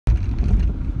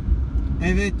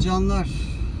Evet canlar,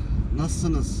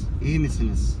 nasılsınız? İyi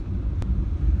misiniz?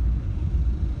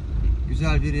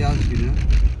 Güzel bir yaz günü.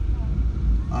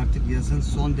 Artık yazın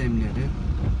son demleri.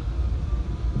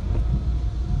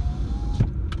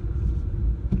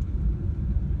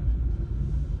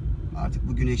 Artık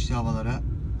bu güneşli havalara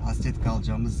hasret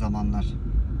kalacağımız zamanlar.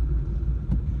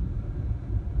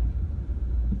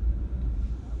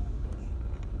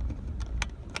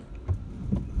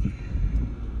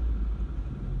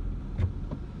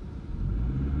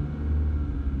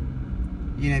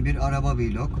 Yine bir araba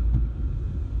vlog.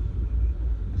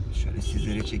 Şöyle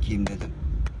sizlere çekeyim dedim.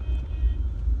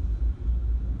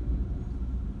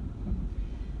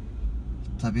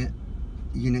 Tabii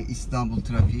yine İstanbul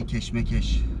trafiği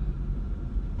keşmekeş.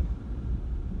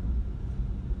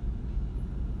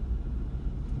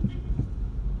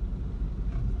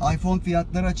 iPhone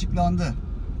fiyatları açıklandı.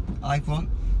 iPhone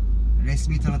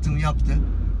resmi tanıtımı yaptı.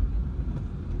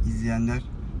 İzleyenler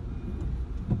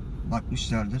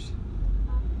bakmışlardır.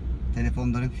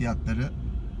 Telefonların fiyatları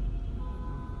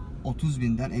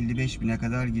 30.000'den 55.000'e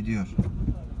kadar gidiyor.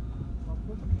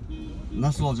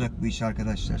 Nasıl olacak bu iş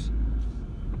arkadaşlar?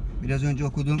 Biraz önce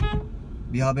okuduğum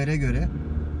bir habere göre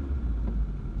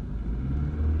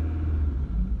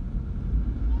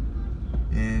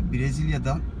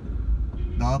Brezilya'dan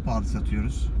daha pahalı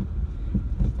satıyoruz.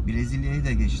 Brezilya'yı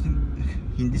da geçtim.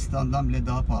 Hindistan'dan bile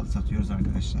daha pahalı satıyoruz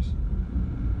arkadaşlar.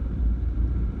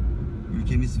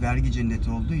 Ülkemiz vergi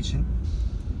cenneti olduğu için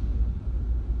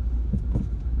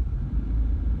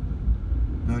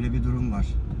böyle bir durum var.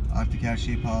 Artık her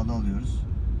şeyi pahalı alıyoruz.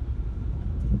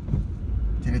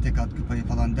 TRT katkı payı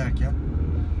falan derken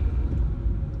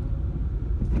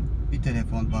bir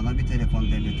telefon bana, bir telefon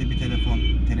devlete, bir telefon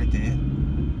TRT'ye,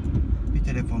 bir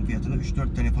telefon fiyatına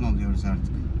 3-4 telefon alıyoruz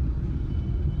artık.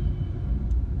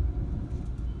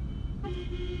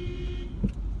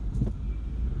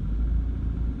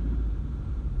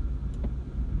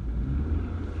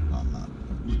 Vallahi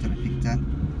bu trafikten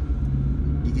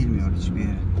gidilmiyor hiçbir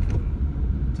yere.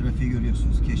 Trafiği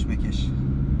görüyorsunuz, keşmekeş.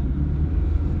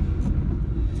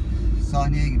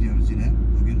 Sahneye gidiyoruz yine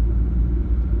bugün.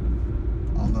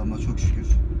 Allah'ıma çok şükür.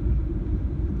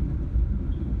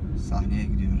 Sahneye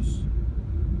gidiyoruz.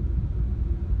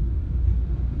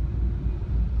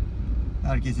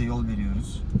 Herkese yol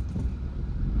veriyoruz.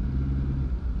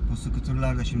 Bu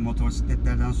skuterlar da şimdi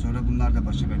motosikletlerden sonra bunlar da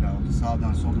başa bela oldu.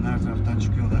 Sağdan soldan her taraftan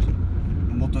çıkıyorlar.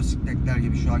 Bu motosikletler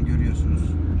gibi şu an görüyorsunuz.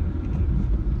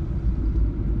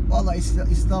 Vallahi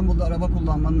İstanbul'da araba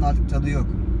kullanmanın artık tadı yok.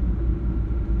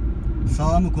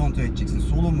 Sağa mı kontrol edeceksin?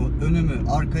 Solu mu? Önü mü?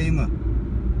 Arkayı mı?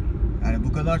 Yani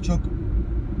bu kadar çok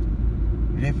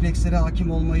reflekslere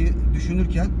hakim olmayı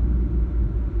düşünürken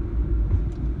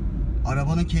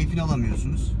arabanın keyfini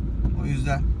alamıyorsunuz. O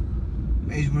yüzden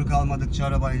mecbur kalmadıkça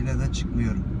arabayla da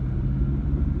çıkmıyorum.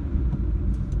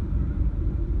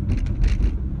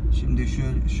 Şimdi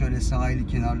şöyle sahil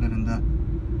kenarlarında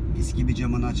mis gibi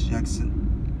camını açacaksın.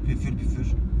 Püfür püfür.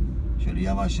 Şöyle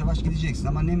yavaş yavaş gideceksin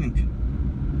ama ne mümkün.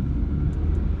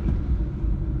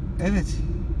 Evet.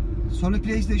 Sony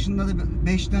PlayStation'da da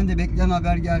 5'ten de beklenen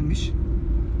haber gelmiş.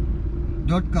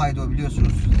 4K'ydı o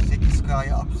biliyorsunuz.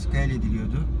 8K'ya upscale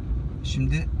ediliyordu.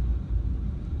 Şimdi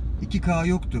 2K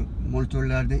yoktu.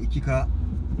 Monitörlerde 2K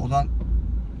olan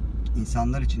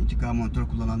insanlar için, 2K monitör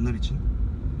kullananlar için.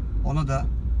 Ona da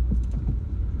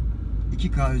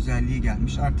 2K özelliği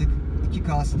gelmiş. Artık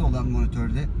 2K'sı da olan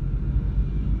monitörde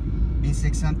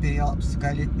 1080p'ye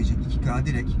upscale etmeyecek. 2K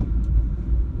direkt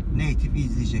native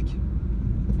izleyecek.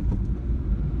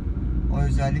 O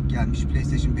özellik gelmiş.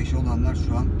 PlayStation 5 olanlar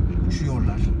şu an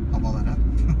uçuyorlar havalara.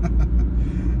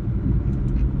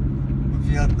 Bu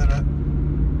fiyatlara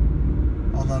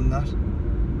alanlar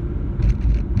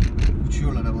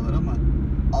uçuyorlar havalara ama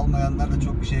almayanlar da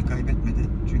çok bir şey kaybetmedi.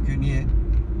 Çünkü niye?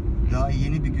 Daha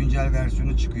yeni bir güncel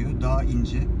versiyonu çıkıyor. Daha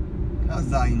ince.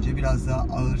 Biraz daha ince, biraz daha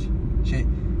ağır.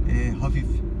 Hafif.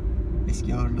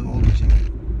 Eski ağırlığı olmayacak.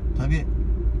 Tabi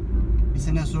bir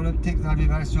sene sonra tekrar bir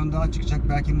versiyon daha çıkacak.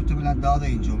 Belki muhtemelen daha da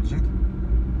ince olacak.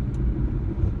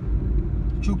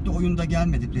 Çok da oyunda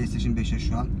gelmedi PlayStation 5'e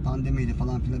şu an. Pandemiydi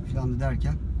falan filan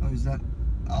derken. O yüzden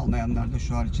almayanlar da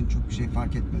şu an için çok bir şey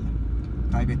fark etmedi.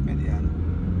 Kaybetmedi yani.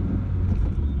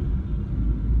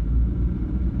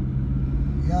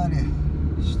 Yani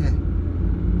işte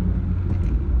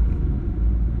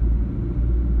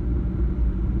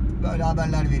böyle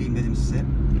haberler vereyim dedim size.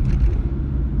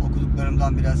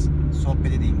 Okuduklarımdan biraz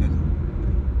sohbet edeyim dedim.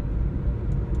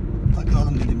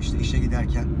 Takılalım dedim işte işe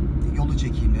giderken. Yolu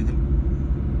çekeyim dedim.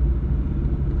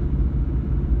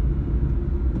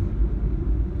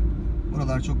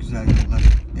 Buralar çok güzel yollar.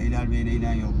 Beylerbeyi'ne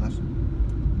inen yollar.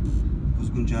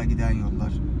 Kuzguncu'ya giden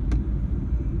yollar.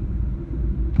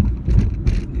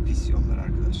 Nefis yollar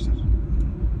arkadaşlar.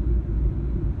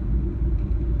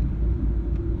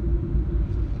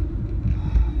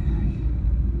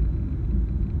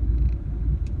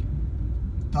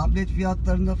 Tablet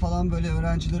fiyatlarında falan böyle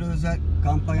öğrencilere özel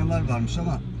kampanyalar varmış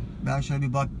ama ben şöyle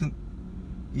bir baktım.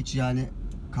 Hiç yani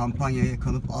kampanyaya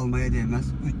kalıp almaya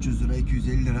değmez. 300 lira,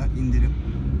 250 lira indirim.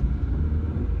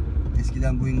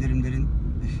 Eskiden bu indirimlerin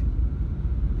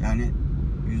yani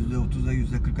 %30'a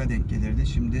 %40'a denk gelirdi.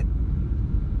 Şimdi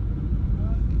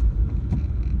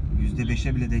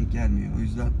 %5'e bile denk gelmiyor. O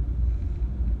yüzden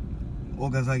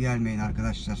o gaza gelmeyin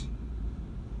arkadaşlar.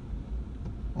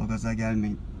 O gaza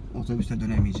gelmeyin. Otobüste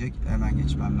dönemeyecek. Hemen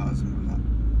geçmem lazım buradan.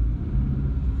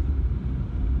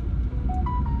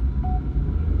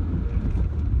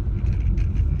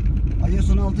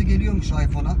 iOS 16 geliyormuş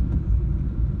iPhone'a.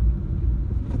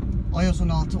 iOS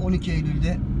 16 12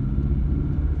 Eylül'de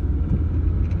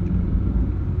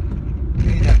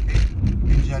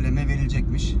güncelleme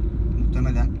verilecekmiş.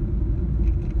 Muhtemelen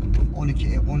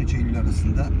 12-13 Eylül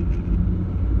arasında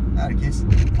herkes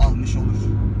almış olur.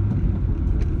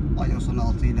 iOS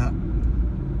 16 ile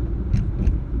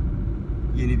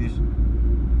yeni bir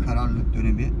kararlılık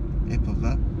dönemi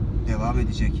Apple'da devam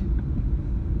edecek.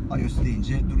 iOS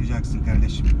deyince duracaksın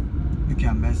kardeşim.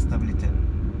 Mükemmel stabilite.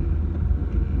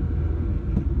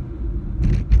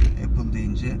 Apple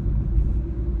deyince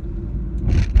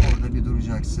orada bir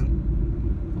duracaksın.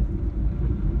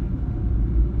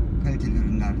 Kaliteli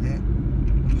ürünlerde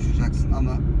buluşacaksın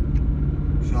ama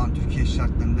şu an Türkiye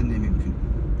şartlarında ne mümkün?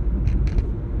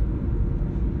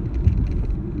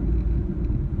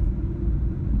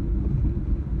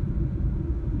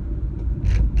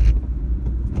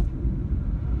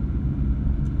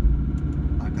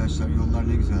 Arkadaşlar yollar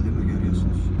ne güzel değil mi?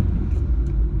 Görüyorsunuz.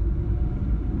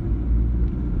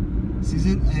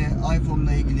 Sizin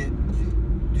iPhone'la ilgili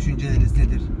düşünceleriniz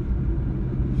nedir?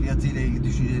 Fiyatıyla ilgili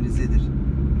düşünceleriniz nedir?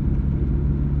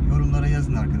 Yorumlara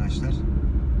yazın arkadaşlar.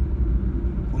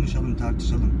 Konuşalım,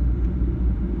 tartışalım.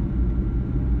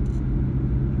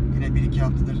 Yine 1-2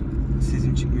 haftadır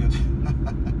sesim çıkmıyordu.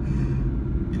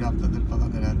 Bir haftadır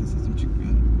falan herhalde sesim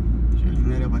çıkmıyordu. Şöyle bir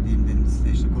merhaba diyeyim dedim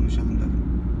size, işte konuşalım dedim.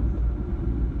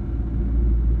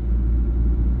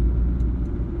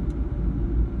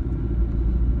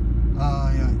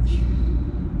 Ay ay.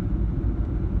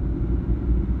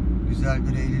 Güzel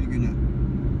bir Eylül günü.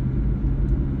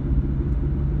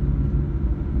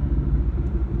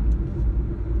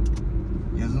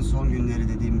 Yazın son günleri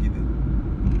dediğim gibi.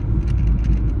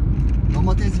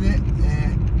 Domates ve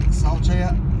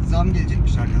salçaya zam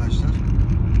gelecekmiş arkadaşlar.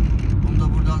 Bunu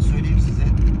da buradan söyleyeyim size.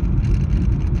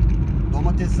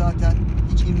 Domates zaten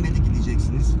hiç inmedi ki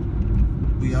diyeceksiniz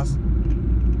bu yaz.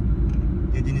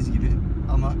 Dediğiniz gibi.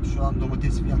 Ama şu an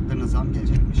domates fiyatlarına zam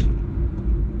gelecekmiş.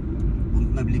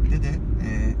 Bununla birlikte de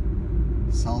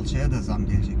salçaya da zam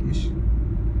gelecekmiş.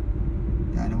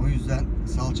 Yani o yüzden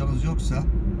salçanız yoksa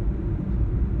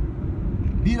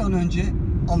bir an önce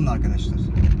alın arkadaşlar.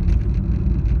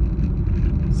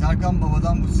 Serkan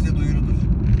Baba'dan bu size duyurudur.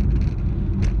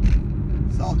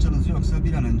 Salçanız yoksa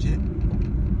bir an önce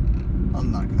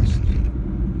alın arkadaşlar.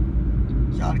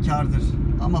 Kar kârdır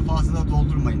ama fazla da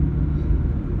doldurmayın.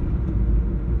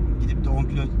 Gidip de 10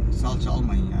 kilo salça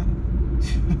almayın yani.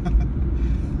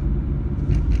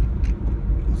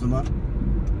 O zaman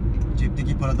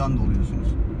cepteki paradan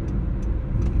doluyorsunuz.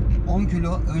 10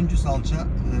 kilo öncü salça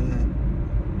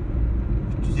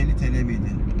 350 TL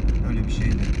miydi? Öyle bir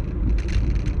şeydi.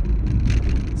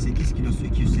 8 kilosu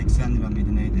 280 lira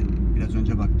mıydı neydi? Biraz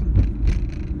önce baktım.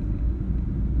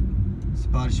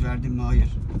 Sipariş verdim mi?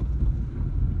 Hayır.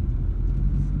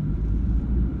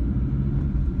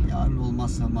 Yarın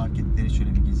olmazsa marketleri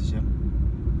şöyle bir gezeceğim.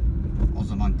 O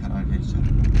zaman karar vereceğim.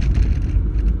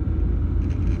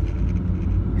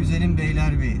 Güzelim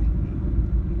Beylerbeyi.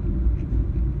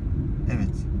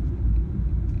 Evet.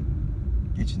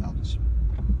 Geçin ablacığım.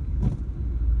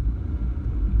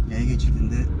 Yaya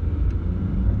geçidinde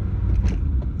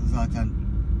zaten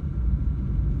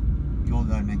yol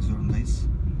vermek zorundayız.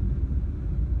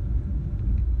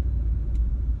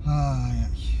 Ay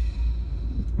ay.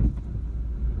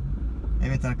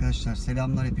 Evet arkadaşlar,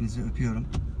 selamlar, hepinizi öpüyorum.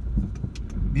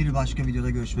 Bir başka videoda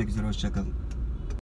görüşmek üzere, hoşça kalın.